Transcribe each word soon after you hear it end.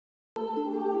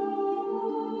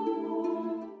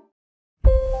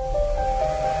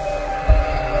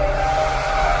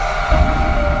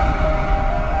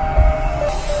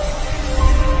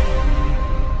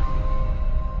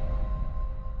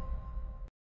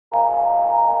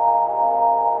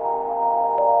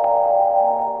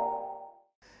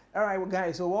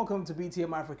guys, so welcome to BTM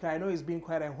Afrika. I know it's been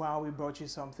quite a while we brought you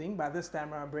something, but this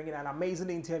time I'm bringing an amazing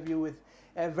interview with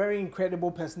a very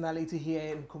incredible personality here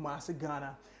in Kumasi,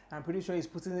 Ghana. I'm pretty sure he's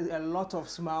putting a lot of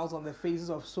smiles on the faces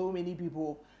of so many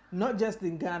people, not just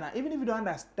in Ghana. Even if you don't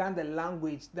understand the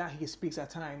language that he speaks at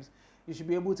times, you should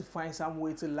be able to find some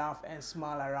way to laugh and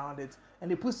smile around it.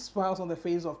 And he puts smiles on the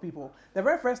face of people. The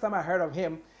very first time I heard of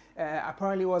him,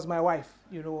 apparently was my wife.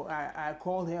 You know, I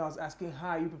called her, I was asking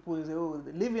how you people, they say, oh,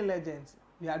 the living legends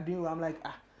we are doing. I'm like,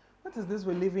 what is this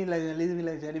with living legend, living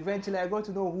legend? Eventually I got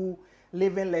to know who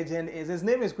living legend is. His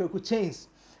name is Kweku Chainz,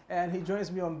 and he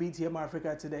joins me on BTM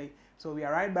Afrika today. So we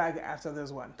are right back after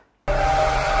this one.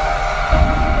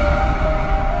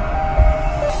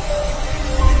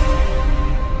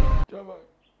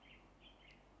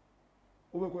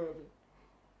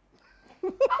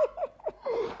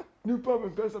 New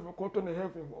problem person me caught on the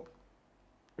heaven war.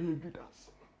 You did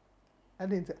us. I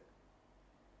didn't.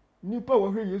 New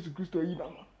power here Jesus Christ yi na.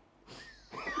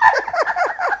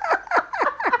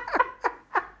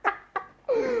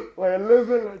 Why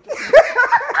level like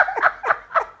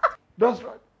That's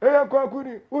right. Hey,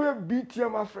 Kweku, we have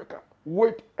BTM Afrika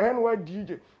with NY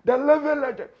DJ. The level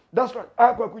legend. That's right.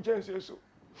 Kweku Chainz so.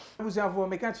 I was for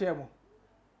me catch him.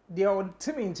 The old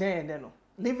Timmy in chain, no.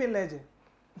 Living legend.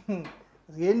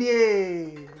 Yeni.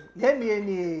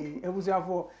 It was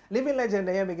for living legend.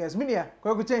 I am against Minia.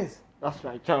 Kweku Chainz. That's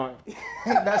right, Chama.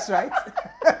 That's right.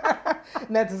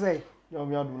 Not to say.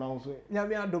 Nyamia do now say.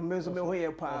 Nyamia do me so me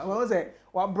hoye pa. What was it?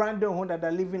 What brand do Honda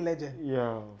the living legend?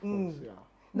 Yeah, of course, yeah.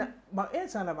 Now, but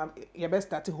answer na you best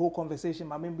start the whole conversation.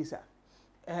 My member sir.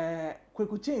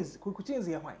 Kweku Chainz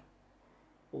here why?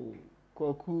 Oh,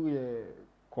 Kweku ye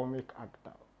comic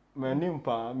actor. My name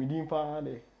pa, me dim pa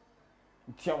de.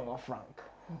 Ntiamwa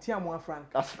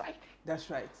Frank. That's right. That's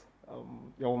right.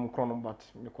 Your chrono, but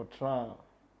me kotra.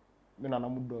 Me na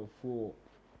namudo for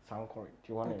Sunkwa.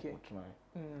 Tiwana kotra.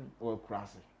 Or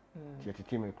Krasi.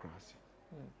 Tiati me Krasi.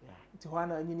 Yeah.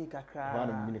 Tiwana nyini kakra.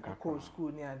 Tiwana nyini kakra. Ko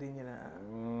school ni ade nyina.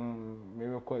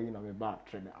 Me ko yi na me ba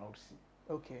trade out see.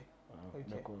 Okay.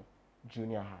 Me ko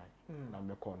junior high. Na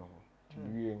me ko no.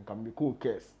 Tiwi nka me ko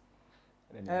case.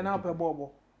 Na pe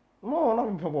bobo. No, na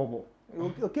me pe bobo.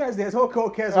 Okay, there's okay will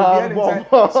be anytime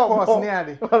sports near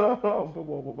the.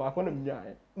 Bobo ba ko na me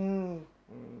jai.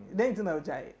 Then to know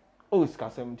jai. Oh, it's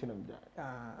 17 of that.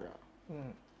 Yeah.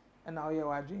 And now you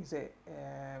are doing say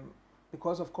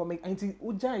because of comic until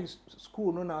Ujai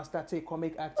school no now start say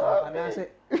comic acting and I say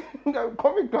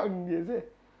comic acting you say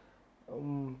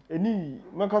any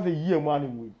man can say year money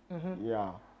with.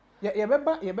 Yeah. Yeah, you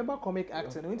remember comic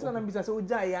acting. We tell them say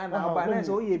Ujai ya na ba na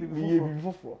say oh ye be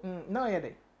before. Now you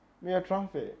dey. Me a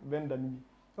transfer vendor ni.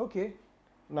 Okay.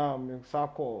 Now me sa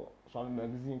call some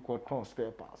magazine called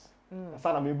Spare Pass.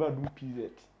 Asa na me ba do PZ.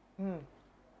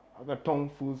 I got tongue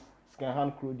fools, scan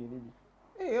hand clothing.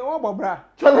 Hey, oh, bra.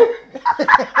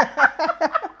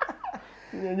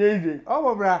 Easy.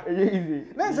 Oh, bra. Easy.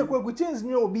 Let's say Kweku Chainz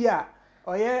new obia.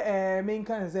 Or yeah, main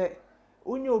can say,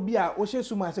 Unyo obia, Oshe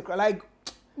Suma, like,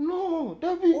 no,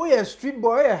 David. Oh, yeah, street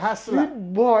boy, a hustler.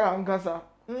 Street boy, Angasa.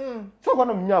 So one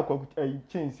of me are Kweku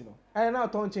Chainz, you know. I know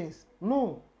Tom Chainz.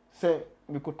 No, say,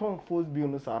 me ko tongue fools be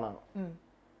on the sana.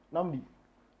 Namdi,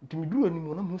 to me do any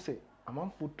more, no say.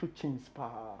 I'm photo Chainz pa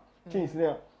Chainz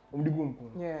there on the boom.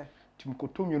 Yeah. Tim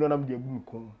Kotom, you know, I'm the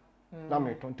boom.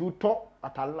 Nameton to talk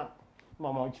at Allah,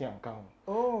 Mamma Chian count.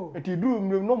 Oh, and you do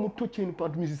no more touching,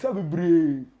 but Mrs. Sabi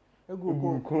Bray. A good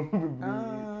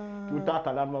To talk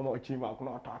a lot, Mamma Chima, I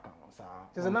cannot talk.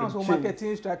 There's an announcement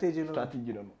marketing strategy.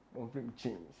 Strategy on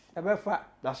Chainz. About fact.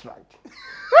 That's right.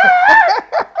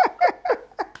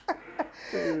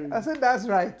 I said, that's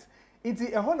right. It's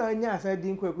a honor nya said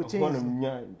din Kweku Chainz. Honor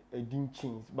nya din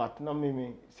Chainz, but na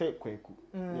me say Kweku.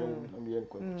 Yeah, me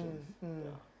Kweku Chainz.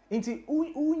 Inti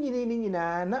unyini ni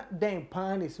nyina na den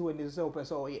pan is when is so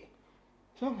person ye.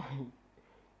 Somebody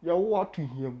ya what to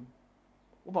him.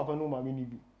 O papa no ma me ni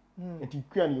bi. Enti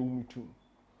kwa na ewu tu.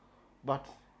 But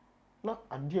na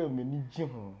ade me ni gye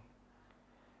ho.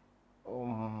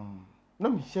 Na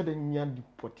me share nya di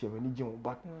pote me ni gye ho,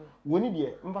 but woni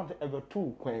de mfa ever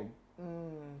two kwan.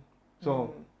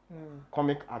 So,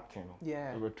 comic acting.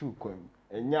 Yeah. There were two coins.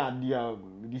 And yeah, dear,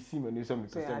 this seem and some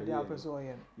person.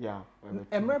 Yeah.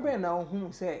 And remember now,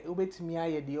 whom say, Ubet me,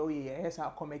 I the oh, yes,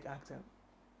 our comic acting.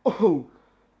 Oh,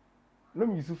 let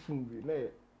me use a phone.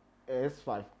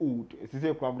 S5 old. It's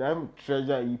a problem. I'm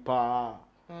treasure. Ipa.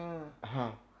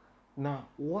 Now,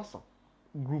 what's up?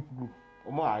 Group.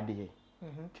 Or my idea.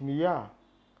 To me, yeah.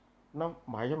 Now,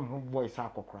 my young voice, I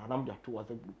could cry. I'm just towards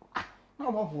a group.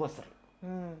 Now, my voice.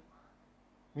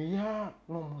 Me ya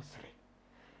no more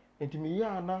enti me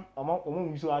ya na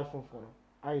omo use iPhone for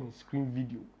I in screen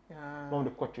video from the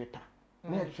Twitter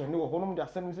na trend wo honom de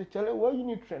asem say chele why you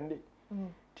need trend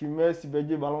ti Messi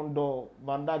beje Ballon d'Or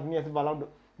Van Dijk ni Ballon d'Or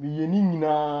me ye ni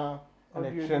nyina na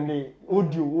trend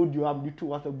audio am di to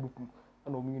WhatsApp group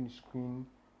and o me in screen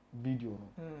video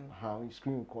no how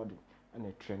screen recording and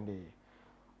a trend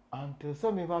until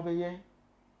some me ba be ye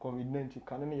COVID-19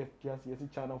 can na yes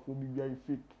channel for be very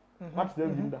fake. What's the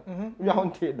window? We are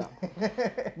on tape down.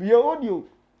 We are audio.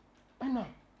 Anna,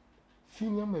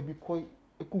 senior may be quite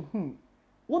a coon.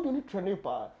 What do you need training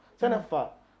for? Send a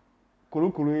far. Kuru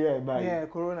by. Yeah,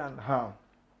 Corona. Ha.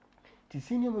 The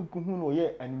senior may be coon or yeah,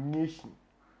 animation.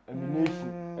 And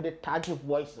the touch of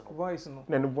voice. Voice, no.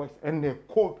 Then the voice and the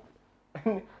code.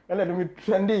 And let me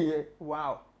trendy.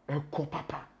 Wow. A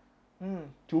copapa.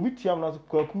 To which I am not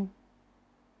Kweku.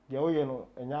 The way no,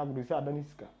 and ya would say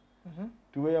Adaniska.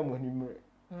 To where I'm when you marry.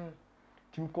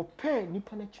 To compare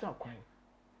Nippon and China crime.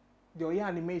 The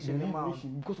animation,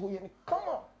 because we come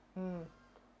on.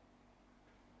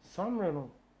 Some reno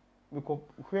because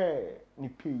where ni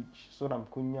page so that I'm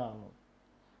Kunyano.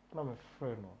 And I'm a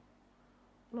friend.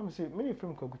 And I'm saying, many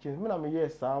film Kweku Chainz. Me, I'm a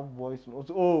yes, voice.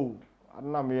 Oh, I'm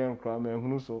not a young crime, and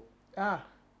who so.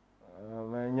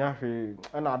 Man, Yaffy,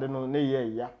 and I don't know,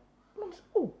 yeah.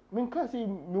 Oh, me can't see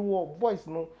me walk voice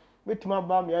no. Wait my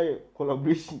bar me a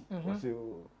collaboration. Say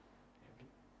oh.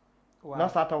 Now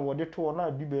start on what they told now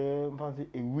be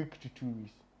a week to 2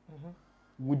 weeks.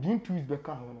 Within 2 weeks back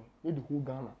on the whole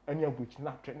Ghana any of which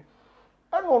not training.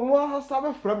 I don't know how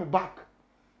some from me back.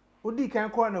 Udi can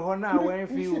call the now when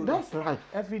feel that's life.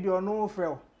 Every video no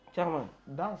fail. Chairman,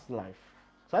 that's life.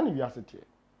 Sunny be asset here.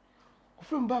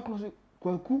 From back no say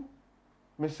Kweku.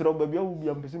 Mr. Obaby will be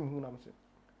am person who am say.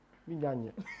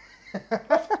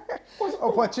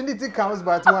 Opportunity comes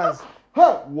but once.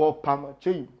 Ha! What Pama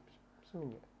change? So,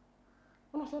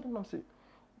 when I said, I say,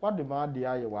 what the man the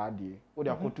eye, what the what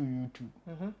they go to YouTube.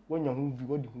 When you move,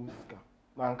 what the music.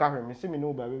 Man, carry me, see me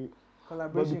no baby.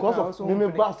 Collaboration. Because of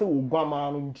me, pass o grandma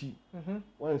on tea.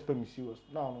 One is family serious.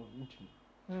 Now,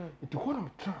 it's what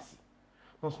I'm trans.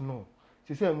 No.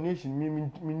 She said, nation, me,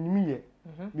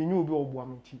 you be all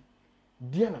woman tea.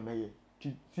 Dear na me.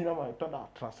 Cinema, I thought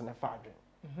that trust and a father.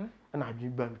 And I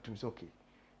give back to me, okay.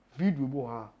 Video bo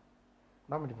ha.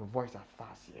 Now me the voice at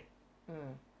fast here.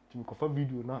 To me confirm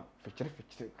video now. Feature.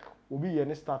 Obi ye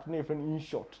ne start na friend in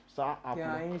short. Sa app.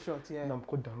 Yeah, in short, yeah. Na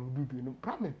ko download video no.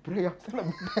 Pra me prayer.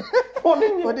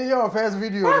 What is your first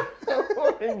video?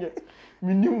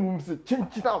 Minimum se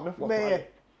chinchi na me for.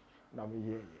 Na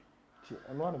me ye.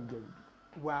 I know I'm good.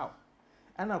 Wow.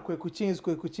 And Kweku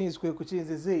Chainz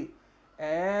is it.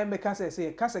 Because I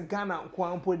say, Casa Ghana,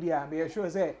 Quampodia, be sure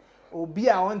say, or be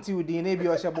a auntie with the neighbor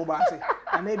or Shabobasi,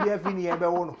 and maybe a fini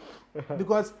ever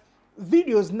because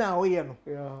videos now, you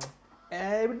know.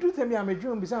 Do tell me I'm a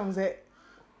dream, besides say,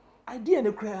 idea in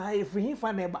the cry if he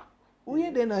find neighbor. We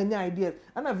ain't then any idea,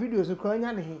 and our videos are crying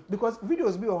on him because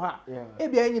videos be or her.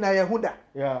 Maybe I need a Huda.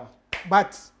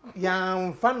 But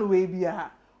young fun way be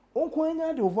a uncle,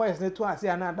 your voice net to us,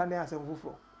 and I done as a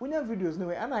woofer. We have videos no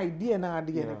way, an idea na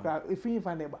idea in the crowd. If you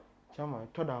find neighbor, Chama,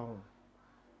 to down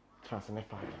transnet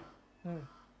father.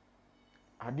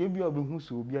 Idea be able who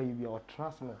so be a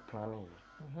transnet planning.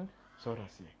 So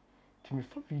that's it. To me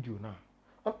for video now.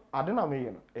 I don't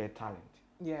know a talent.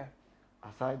 Yeah.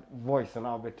 Aside voice and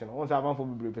all better. Once I want for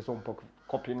be person copy.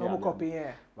 Copy,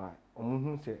 yeah. Right.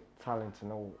 Who say talent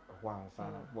no one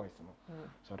voice no.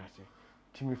 So that's it.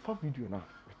 To me for video now,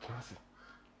 we transit.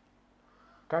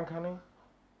 Can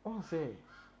on say,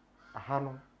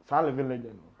 no, Salivin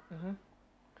legend.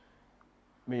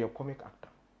 May a comic actor.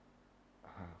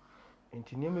 And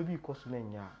to name maybe because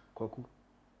name ya, Kweku.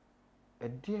 A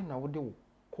dear now would do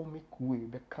comic way,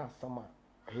 but can't summer.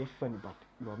 I hear funny, but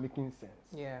you are making sense.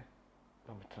 Yeah.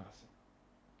 I'm a trans.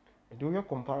 And do you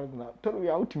compare now? Tell me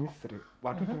out to mystery.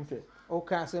 What do you say?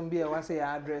 Okay, some beer, I say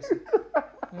address.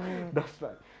 That's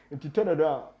right. And to turn it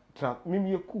out,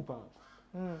 maybe a Cooper.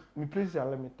 Me place are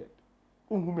limited.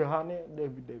 Me hane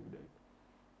David.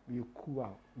 Be cool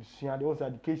out. Me see the also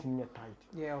education in tight.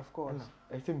 Yeah, of course.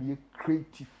 I say be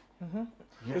creative.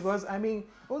 Yes. Because I mean,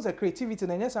 also creativity.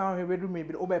 And yes, I have bedroom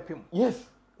maybe overpim. Yes.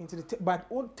 Into the but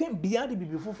all time beyond the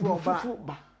before from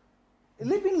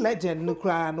living legend no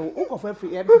cry no. Oko for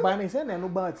free. Everybody say no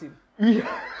about him. Yeah.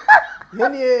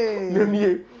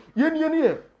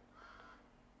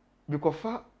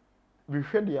 Because we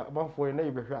heard the about for a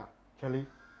neighbor Kelly.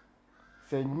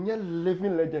 Say near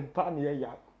living legend pan here,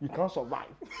 you can't survive.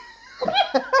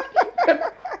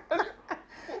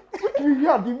 We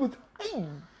hear people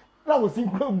that was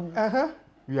incredible.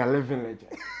 We are living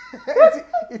legend.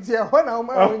 It's a one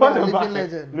living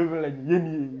legend. Living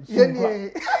legend.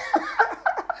 Yeni.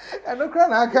 And no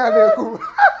crown I can't.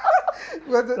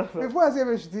 But before I say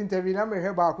we should interview, I'm here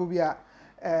about Kubia.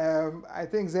 I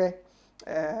think they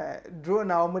draw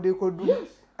now Modeko do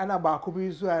and about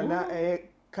Kubisu and a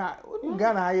car.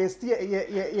 Ghana, I still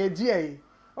a GA.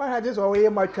 Why I just always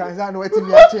my transit waiting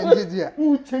me change it here.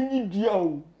 Who change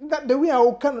it? That the way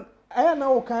I can. I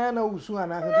know kind of soon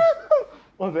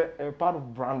was a part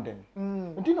of branding.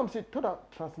 And you know, I'm saying,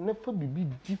 that never be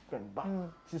different, but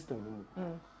system.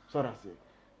 So that's it.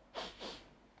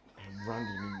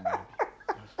 Branding.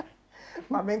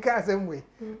 My main car same way.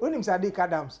 When him Sadiq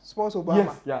Adams, sports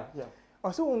Obama. Yes, yeah.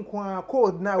 Also, on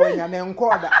code now when you're named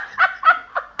Corda.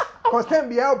 Because then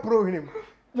be out pro him.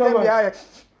 We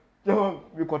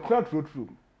got not true.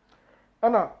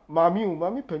 Ana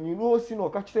mami panyin no si no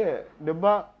ka kire de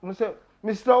ba no se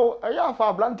Mr. Aya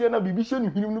fa blante na bibi she ni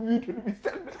hwim no bi bi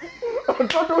send.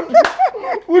 Onto do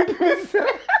we say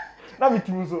na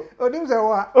bitim so. Onim se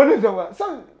wa.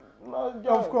 So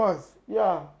of course.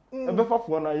 Yeah. E be fa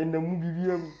fo na ye namu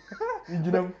bibi am.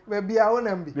 Iginam. Be bia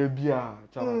wonam bi. Be bia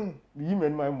chala. Bi yi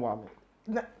men mai mo am.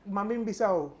 Na mami bi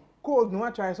sa o. Cold no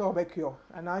try so be cure.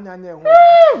 Ana anya nya ho.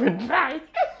 We try.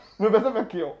 Me be say be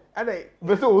cure. Ade.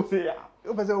 Be say o say ya.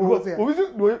 Obi no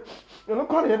no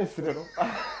kwa na sire no.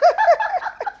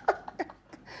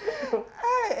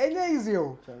 Hey, easy.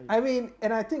 I mean,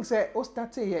 and I think say o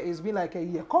start here it's been like a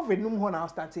year. COVID no more now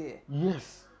start here.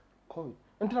 Yes. COVID.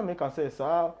 Until make us say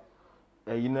sir,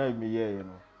 you know me here, you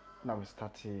know. Now we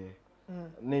start here.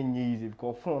 Na easy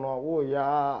because phone oh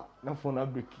yeah, na phone na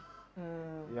break.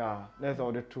 Yeah, that's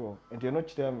all the tour. And you know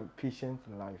them patience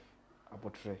in life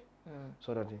about tray.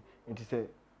 So that it say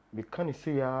we can't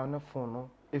say ya na phone no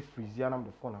if freeze ya na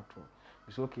the phone at all.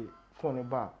 It's okay. Phone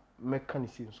ba make can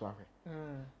see so ahe.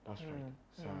 That's right.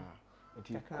 So it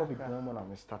is COVID no na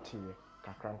me start here.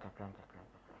 Kakran.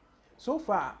 So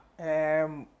far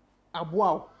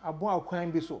aboa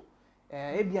kwan bi so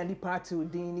ebia ni party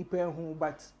din ni pe hu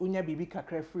but unya bibi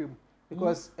kakra free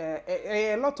because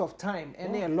a lot of time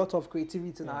and a lot of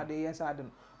creativity nowadays yes I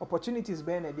don't opportunities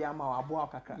be na dey ama aboa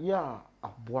kakra. Yeah,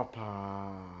 aboa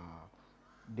pa.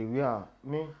 The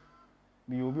way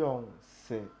me obi on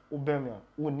say obemia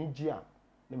woni gi a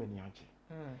na mani age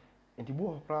enti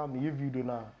bo hokra me video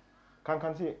na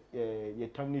kan say ye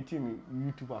terminate me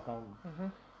YouTube account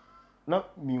na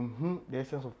me hu the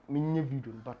essence of me nye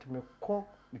video but me call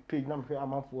me page na me hwe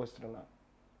amafo western na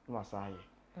no asaye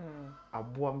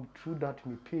aboa me through that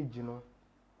me page you know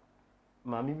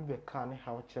ma me be ka ne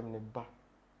how chem ne ba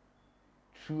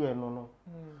true eno no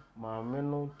maame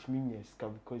no timi nya ska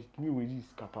because timi we use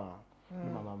ska pa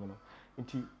maame no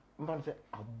nti mban say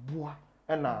aboa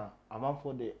na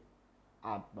amanfo de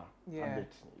adba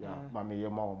abet yeah maame ye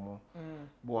ma omo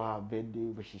boa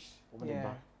birthday wishes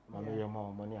ba maame ye ma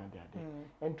omo ni ade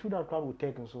and through that crowd will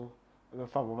take so we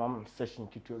have mama session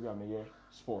kitu bi ameye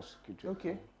sports kitu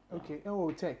okay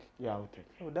will take will take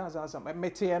oh that's awesome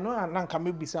mete no anka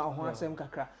me bisa ho asem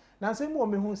kakra na asem wo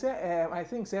me hu say I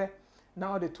think say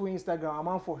now the two Instagram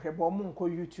am for hebo mo nko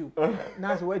YouTube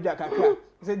na so wadwa kakra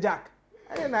say Jack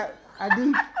na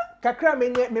adi kakra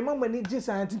me mama ni ji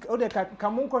scientific o de ka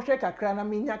mo nko hwe kakra na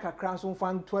me nya kakra so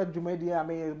fan to adwumadi a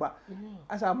me ba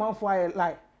as am for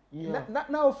like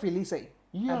na o feel say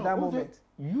at that moment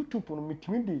YouTube on me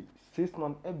timi 6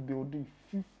 months building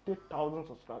 50,000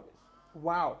 subscribers.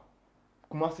 Wow.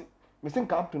 Kumasi me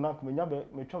think up to now me nya be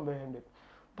me twon be 100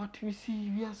 but you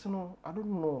see yes no I don't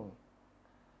know.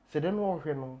 Se den wo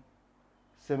hwe no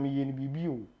se me ye ni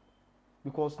bibio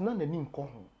because na nani nko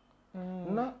ho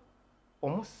na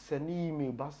omo send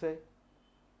email ba say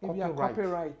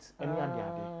copyright any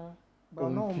ade but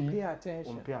no pay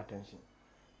attention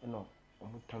no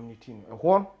omo terminate no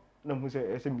ehon na mu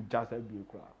say ese mi just abi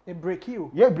ekura e break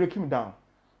you break him down.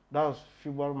 That was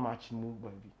February March move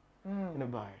baby in a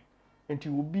buy enti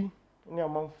obi ni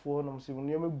amanfo na mo say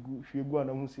no gu hwegu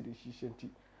na mu say the shishanti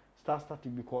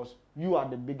started because you are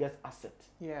the biggest asset.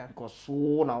 Yeah. Because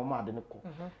so na o ma de ne ko.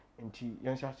 Enti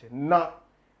yan sha che na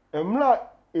emla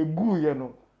egu ye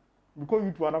no because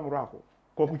you to anam rako.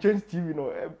 Kweku Chainz TV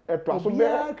no to aso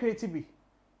be creative.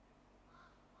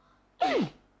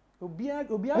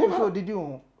 Obia so did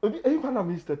you obi even na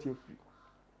me start your free.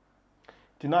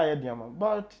 Tina ye diama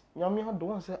but nyame ha do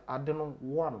one say ade no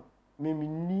one me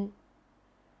ni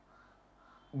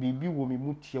bibi wo me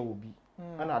mutia obi.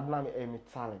 And I don't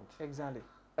have talent. Exactly.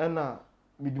 And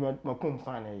me do my come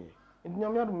fine here. And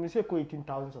you say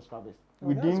 18,000 subscribers.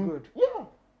 That's good. Yeah.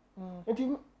 And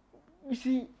you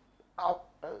see,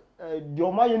 the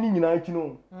Omaya ni you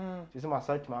know. She say my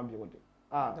site man be with it.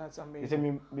 That's amazing. They say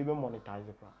me monetize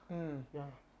it. Yeah.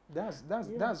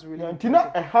 That's really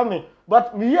Tina a hammy,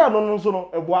 but me here no so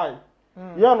a boy.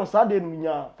 Yeah, no Saturday me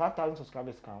 5,000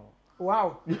 subscribers count.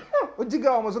 Wow.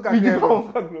 Ojiga almost look at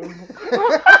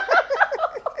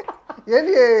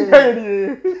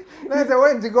Let's say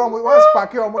when you go once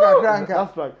pack your mother.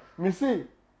 That's right. Me see,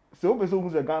 so person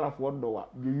who's a Ghana for $1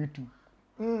 be YouTube.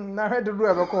 Na head to do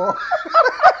a call.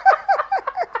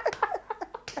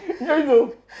 Yeah,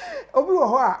 so. Obi wo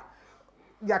ho a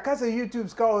ya ka say YouTube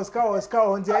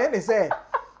scout until any say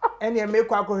any make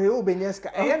kwakohe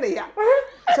ubenyeska ehne ya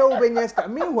say ubenyeska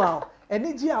meanwhile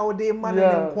eni gi a wo dey man ne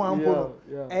nkwampo no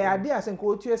ade ase nko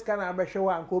otueska na abehwe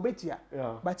wa nko obetia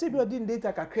but if you din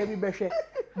data kakra bi behwe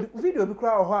video bi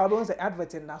kra ho a don say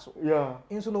adverting na so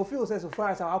inso no feel say so far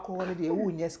as akọ no dey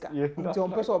wu nyeska nti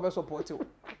on person obe support you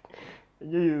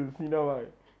you know why.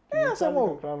 Yeah, some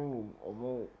more.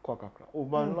 Oh,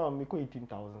 but now me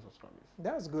 18,000 subscribers.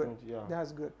 That's good. Yeah.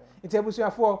 That's good. In terms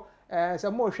of for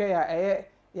some more share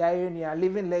ya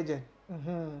living legend.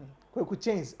 Kweku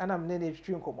Chainz and I'm nene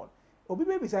extreme common. Obi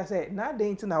baby say na dey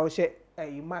into na share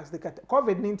mask the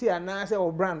COVID-19 and na say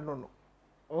o brand no.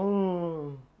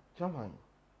 Jaman.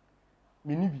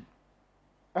 Me ni bi.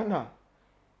 Ana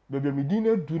baby me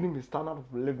dinner doing me standard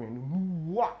of living.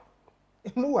 What?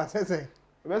 No what say.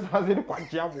 Let's have it because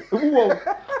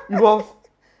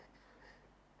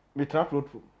me trap road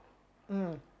from.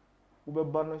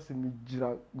 Ube balance me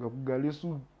jira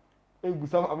galisu.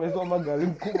 Gusam amezo ma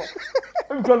galim kuma.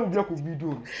 Every time we do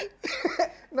video.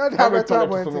 Not have a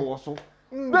trouble.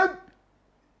 Then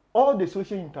all the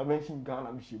social intervention in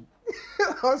Ghana we should.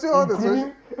 Also all the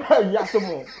social. Yes,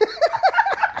 more.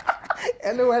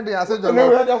 Anywhere they are so.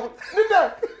 Anywhere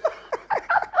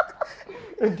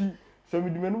they. So me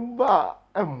di menu ba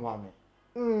emwa me.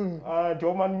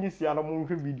 The man ni si ana mo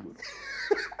hwe video.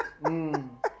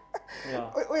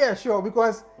 Yeah. Oh yeah, sure,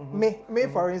 because me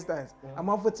for instance, I'm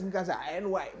on for Timika say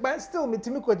NY, but still me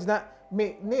Timiko jina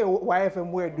me ne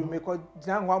YFM where do me ko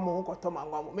jina nwa mo ko to ma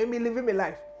nwa mo. Me living my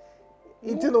life.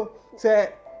 You know,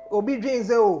 say obi dream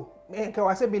say oh, me can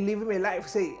I say be living my life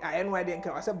say NY then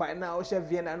can I say by now chef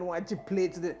Vienna no want to play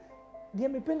to the. Dey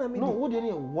me pen na me. No, what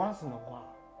dey once in a while.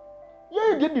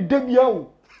 Yeah, you get the debut.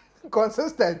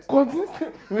 Consistent.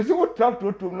 We see what trap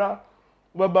to now.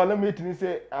 But let me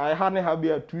say I hadn't have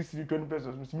here 220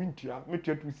 pesos. Which mean me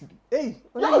 260. Hey,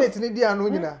 what mate ni dia no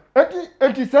nyina.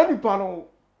 Eti send panel.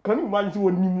 Can you imagine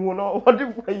what nimu na what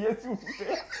if yes you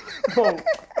say?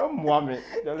 No, Muame.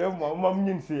 The le mama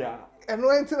nyin say ya. Eno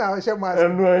enti na we share mask.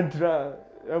 Eno entra.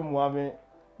 Muame.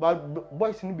 But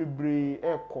boys ni bebre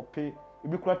e copy. E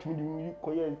be kura timi di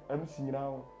koye MC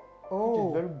nyina. Oh, it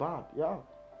is very bad. Yeah.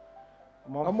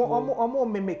 Omo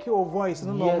me make your voice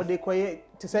no no dey koye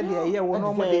to say the here wo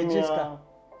no mo dey jiska.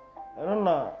 I don't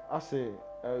know. I say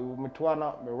me to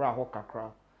na me ra ho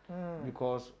kakra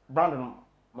because Brandon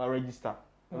my register.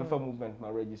 Me for movement my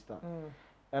register.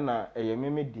 And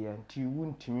me dey anti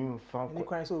wuntimi mfa ko. Ni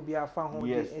kwan so obi afa ho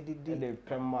dey edidi. The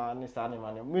prema ni sa ni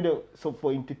man. Me so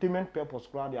for entertainment purpose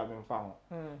crowd dey mfa ho.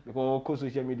 Because ko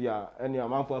social media any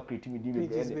amount for creativity be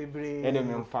and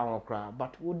me mfa ho crowd.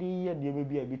 But wo dey here dey me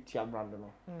be a bit tia brand no.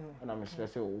 And I'm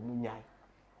stress say o mu nyai.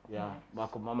 Yeah,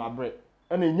 back mama bread.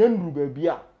 And enya nduru ba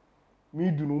bia.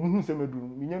 Me do no mu se me do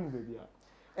me nya nduru ba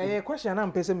bia. Question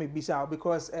am pese me bisa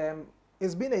because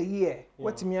it's been a year.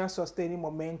 What me sustaining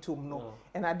momentum no.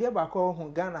 And I dey back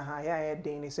on Ghana ha ya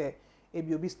den say e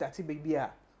bi obi start baby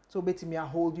a. So betimi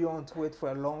hold you on to it for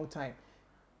a long time.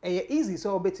 Easy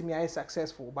so betimi are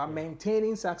successful but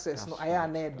maintaining success no aya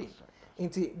na dey.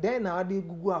 Inti then now dey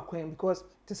gugu akwem because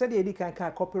to say dey kan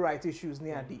copyright issues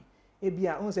near ade.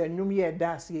 Ebia on say nnwom ye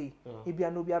da ase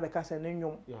ebia no bia be ka say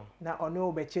nnwom na ono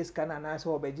obe chase kana na say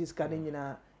obe jiska ne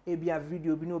nyina ebia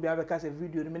video bi no bia be ka say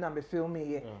video no me na me film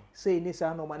ye say ni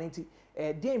sa no manenti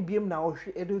den biem na o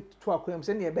hwe edo to akwem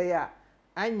say ne ebe ya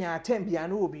anya atem bia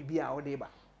no obi bia o de ba.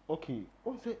 Okay,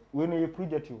 on say when you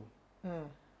project you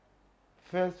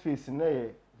first face na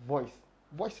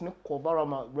voice no cover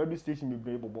ma radio station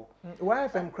be brebobo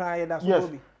YFM cry that's yes.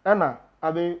 Obi Ana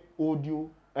abe audio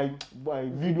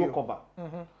video cover.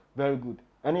 Very good.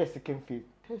 And a second face.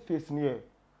 Third face near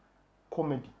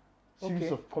comedy.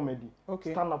 Series of comedy.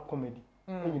 Stand-up comedy.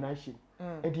 And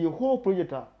the whole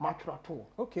project are mature at all.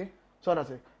 Okay. So that's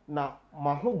it. Now,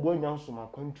 my whole going down to my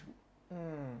country.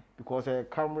 Because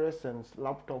cameras and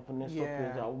laptop and stuff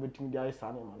are waiting the eyes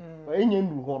on man. But any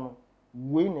new honor,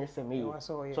 when SMA.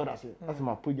 So that's it. That's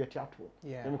my project at all.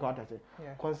 Let me call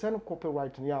that. Concern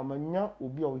copyright, yeah, man, will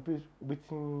be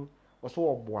waiting. Also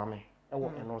boame e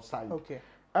wo eno side. Okay.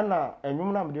 Ana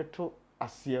enwum na me to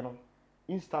ase no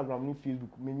Instagram ni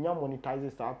Facebook me nya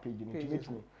monetize our page ni me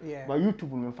yeah but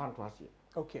YouTube me fan to ase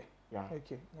okay yeah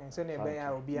okay and say na be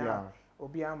ya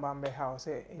obi amba mbe house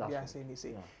e say ni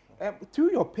say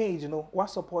through your page, you know, what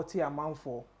support you amount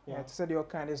for? Yeah, to say your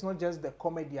kind, it's not just the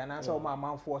comedy and answer my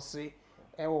amount for say,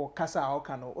 or casa or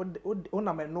cano, or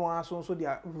na me no so they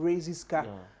raises car,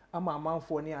 amount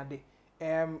for near day.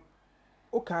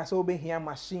 Okay, so be here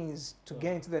machines to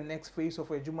get into the next phase of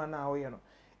a Juma now, you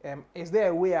know. Is there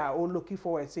a way I all looking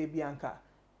forward say Bianca?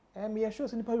 Yeah, sure,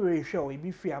 so very sure, it be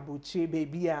free about che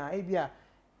baby,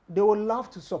 they will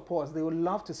love to support, they will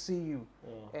love to see you.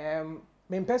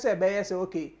 Me person be say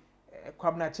okay.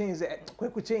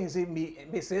 Kweku Chainz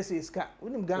me stress is car.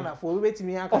 Unim Ghana for we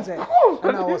betimi aka say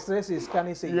and I was stress is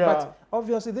can say but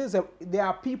obviously there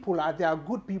are people there are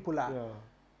good people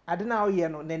I don't know here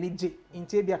no nani je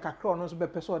inte bia kakra no so be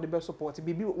person the best support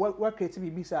bibi what create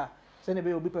bibi sa say na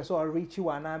be obi person reach you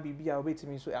and bibi a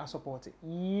betimi so and support it.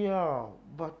 Yeah,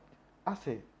 but I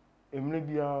say emle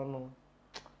bia no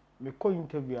me call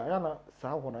interview ayana sa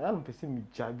ho na ayana person me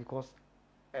jai because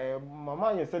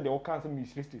mama you said they all cancel me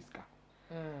stress is car.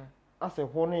 I say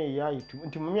one ya itu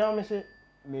nti mama ya me say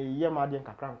me ye ma de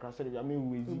nkakra say ya me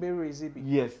wezi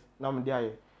yes na me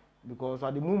dey because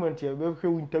at the moment here we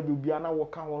interview bia na wo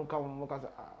ka won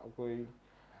say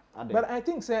but I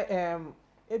think say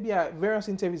ebia various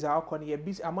interviews are kon ye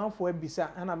bis amanfo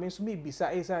ebisa and I mean so me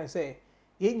bisa say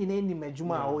ye nyina ni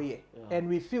madwuma a wo ye and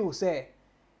we feel say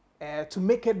to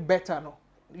make it better no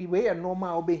we are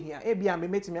normal obehia ebia me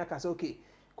metimi aka say okay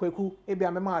Kweku ebi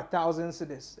amema 1,000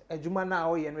 cedis adwuma na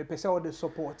wo ye no pese wo de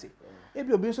support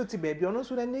ebi obi nso ti baabi ono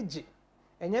nso na neji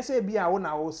enye se ebi a wo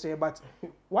na wo sre but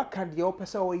what can the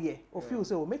pese wo ye o feel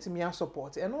say wo metimi a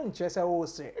support eno nche se wo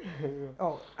sre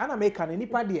oh ana make an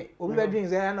nipa de obi be dream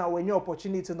say na when your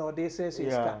opportunity no dey say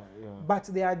but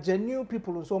there are genuine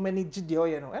people in so many gide o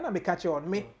ye no and I make catch on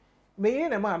me ye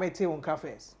na ma me te won ka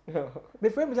first me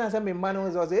friend say me man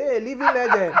was say hey living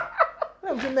legend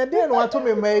I'm saying that they want to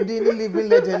me my living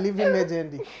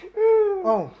legend.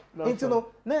 Oh, into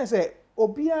no. Na say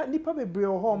obia nipa bebre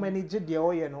o ho many gide o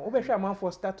ye no. Obehwa man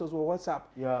for status or WhatsApp.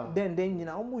 Then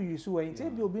nyina omo use we inte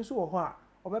bi obi so wo ho a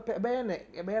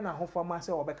obe na ho fama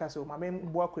say obeka say o ma me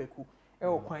bo Kweku e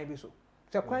wo kwan bi so.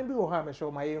 Se kwan bi wo ha me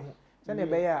show ma ye hu. Se na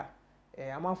be ya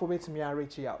amanfo betimi a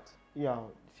reach out. Yeah,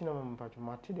 cinema mpacho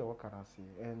mati de work can see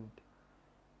and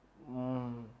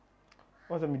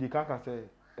what's the media can say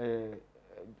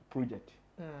project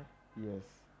yes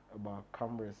about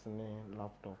cameras and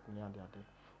laptop near there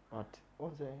but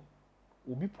what's the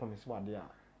will be promise what they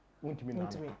are won't me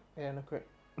yeah no correct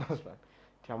that's right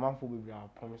the amount for be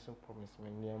promise me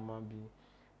near man be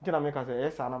then I make us say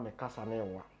yes I make casa na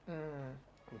ewa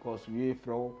because we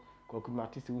throw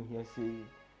Kokumati who here say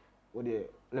what the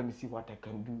let me see what I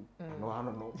can do no I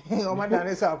don't know oh my god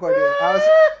is according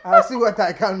I'll see what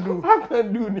I can do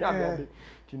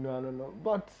you know I don't know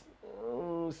but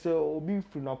so obi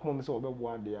free na come so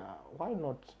obebo ade why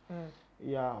not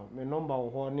yeah my number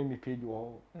ho na me page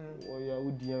ho yeah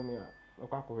we DM me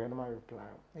akwa ko na my reply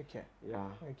okay yeah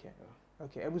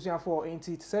okay ebusia for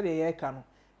enti say the year ka no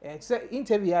say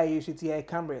interview I use it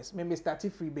cameras me start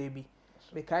free baby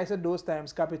because I said those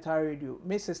times Capital Radio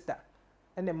my sister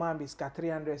and the man be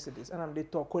 300 cedis and I'm the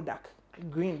talk Kodak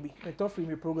green be me talk free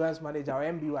me programs manager or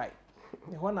MBY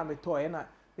the one na me talk na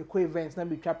the co events na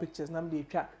be try pictures na be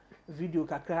try video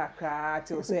kakra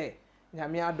till say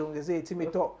nyame adon say etimi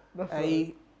to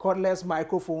cordless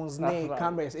microphones ne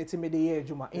cameras etimi de ye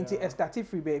adwuma enti start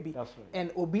free baby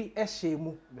and obi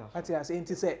ehye that is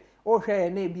enti say o hwe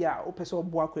na bia o pese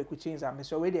obo Kweku Chainz am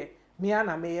so we de me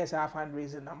ana me yes half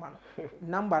fundraising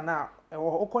number now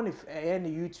o ko ni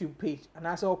YouTube page and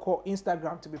also call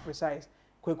Instagram to be precise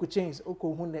Kweku Chainz o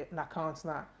ko hu na account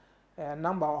na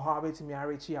number or how betimi a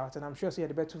reach out and I'm sure say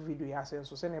the better video you say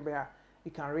so say ne be you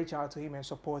can reach out to him and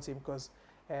support him because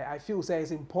I feel say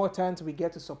it's important we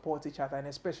get to support each other and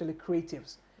especially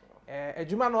creatives.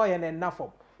 Ejuma no yen enough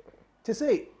of. To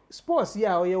say sports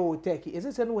yeah or you take is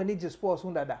it when need sports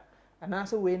that and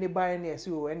also we any buy any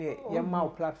so any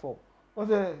your platform. What's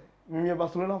the me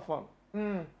Barcelona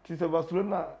fan? Ti say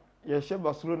Barcelona ye share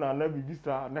Barcelona na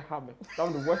bibisa na have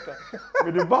down the western.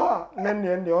 With the bar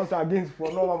then they also against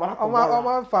for no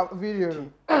mama video.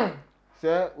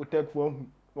 Say we take for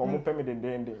Omo pay me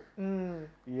the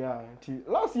yeah,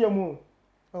 last year mo.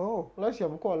 Oh, last year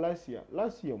mo call last year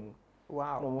mo.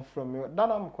 Wow. No from me. That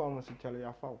am call mo tell you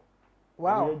afa.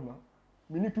 Wow.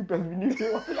 Many people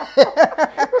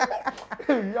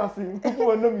yes,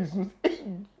 people know me so.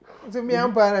 So me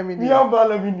am bala mini.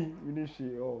 We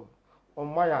say oh. On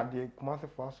my idea, come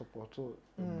for support so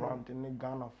brand in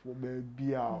Ghana for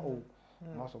baby oh. I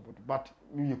support. But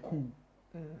me a cool.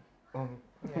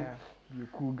 Yeah. Be a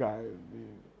cool guy.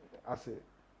 I say.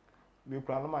 We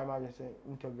plan my mind say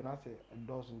interview I say a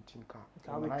dozen tinker.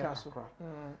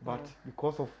 But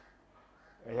because of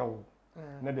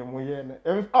na dem here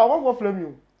I want for flame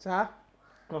you. Sir?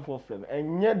 Not for flame.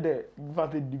 And yet the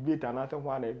debate and after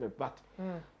one but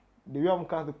the way I'm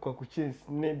called the Kweku Chainz,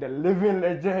 the living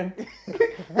legend,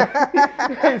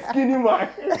 skinny man.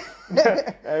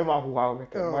 I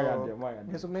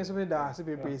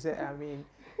mean,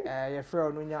 your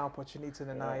friend no opportunity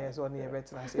and now yes only a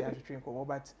better and say I should drink more,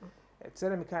 but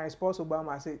tell me can sports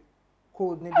Obama say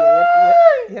cold need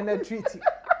the treaty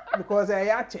because I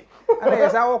actually and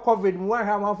yes our COVID one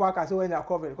have one for us when you are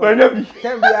COVID.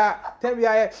 Tell me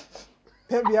I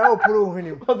pro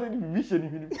him.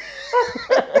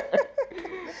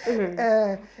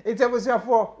 It's a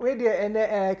for where the and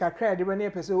kakra the many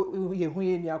person who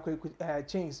in your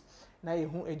Chainz na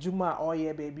a juma or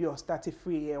yeah baby or start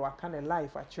free what kind of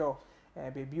life at your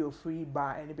baby or free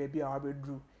bar any baby or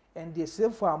drew and the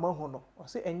same for among hono or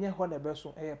say any honor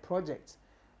person a project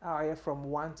from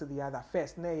one to the other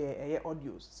first na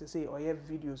audios say or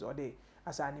videos or they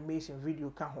as animation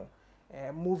video can home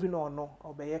moving on no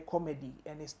or be comedy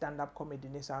any stand-up comedy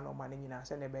ni sa no man nyina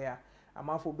se ne be ya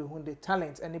amafo be hun the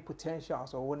talents any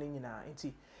potentials or woni nyina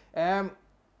nti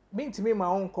me my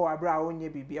own call abra onye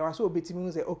bibi I was so betimi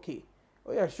hu say okay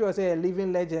oh yeah sure say a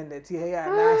living legend that here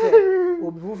na say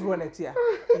obi fufuro na tia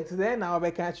nti then na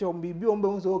obe kan che bibi on be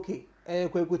hu say okay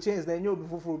Kweku Chainz na nyo obi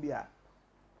fufuro bia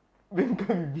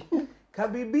ka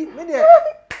bibi me de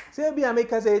say bia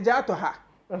make say ja to ha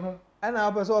ana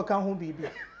obe so kan hu bibi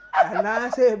and I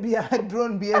say be a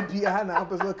drone be a na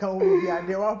person can be a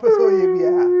de one person ye be a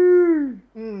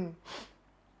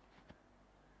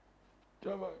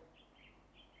Java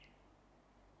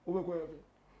Obe ko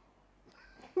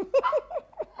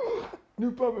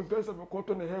New problem person me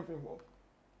quarter na heaven ho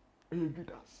e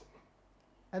Judas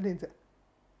I didn't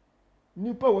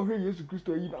New power we Jesus Christ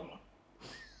yi na ma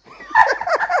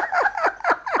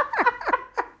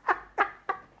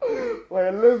Why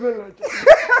living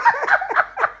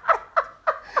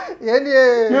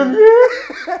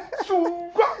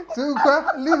Sunkwa,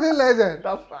 living legend.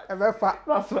 That's right. That's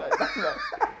right.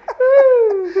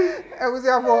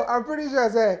 I'm pretty sure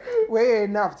say way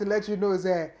enough to let you know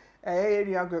say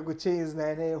Kweku Chainz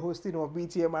na hosting of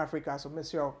BTM Afrika so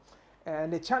miss you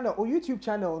and the channel or YouTube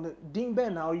channel ding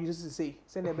ben now you used to say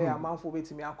ne be amanfo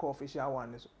betimi akọ official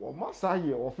one so. O ma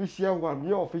say official one,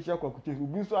 your official Kweku Chainz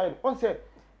obi so I on say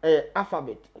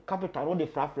alphabet capital no dey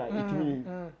fly it mean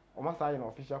o ma say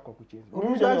official Kweku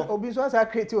Chainz obi so say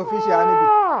create official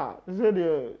na bi say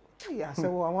the yeah say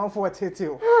one for tete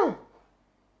o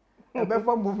be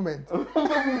for movement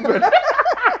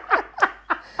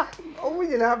o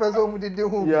you na be so mu dey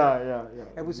hu yeah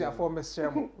ebusia for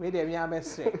mesrem we dey me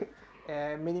amesre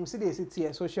menim see dey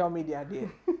sit social media there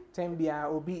tem bia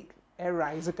obi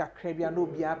rise kakra bia no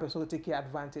bia person take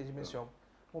advantage mesrem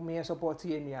o me support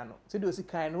ye nua no se do si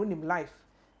kan no nim life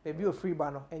baby o free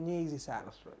ba no enye easy sa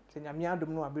se nyame adom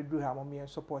no abedru ha mo me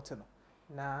support no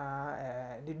na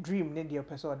the dream ne dey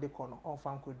person de ko no on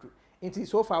fan ko dru nti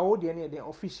so far all the the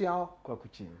official Kweku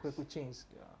Chainz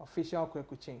official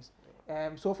Kweku Chainz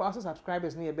so far also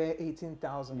subscribers near about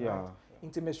 18,000 yeah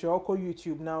nti me sure ko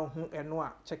YouTube now eno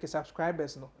a check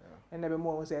subscribers no and be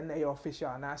more say na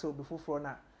official na so be fufuro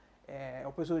na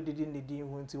opeso didi ne din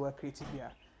hu nti wa create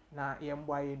bia na ye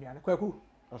mboa ye nua Kweku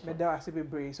me da ase be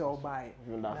brave so buy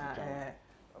na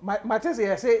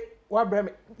Matthias say wa brem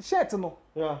shirt no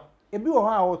yeah ebi wo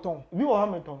ha oton bi wo ha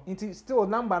meton nti still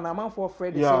number na man for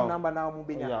Fred the same number na mu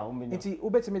benya nti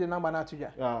ubetimi the number na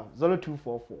tuja yeah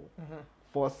 0244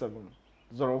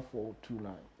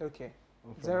 470429 okay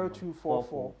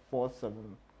 0244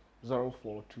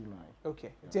 470429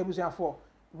 okay tebusia for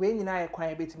we nyina ye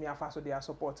kwan betimi afa so their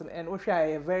support and we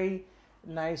share a very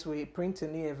nice way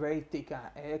printing a very thick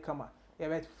kama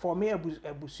for me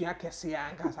abusia kese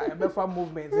ankasa e be for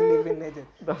movement in living legend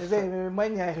they say me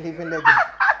manya living legend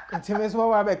intimacy mo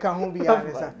wa be ka ho bia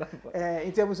nisa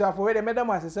tebusia for we the madam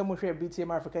asese mo hwe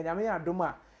BTM Afrika nyame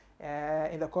adoma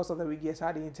in the course of the week yes I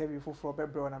had the interview for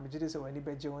Bebro and I'm just when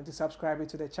you want to subscribe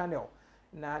to the channel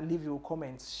now leave your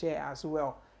comments share as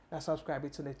well now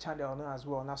subscribe to the channel now as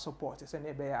well now support it's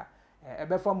any bear a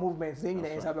better movement then you know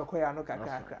inside the koya no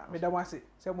kakra me da wase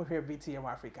say mo hwe BTM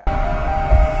Afrika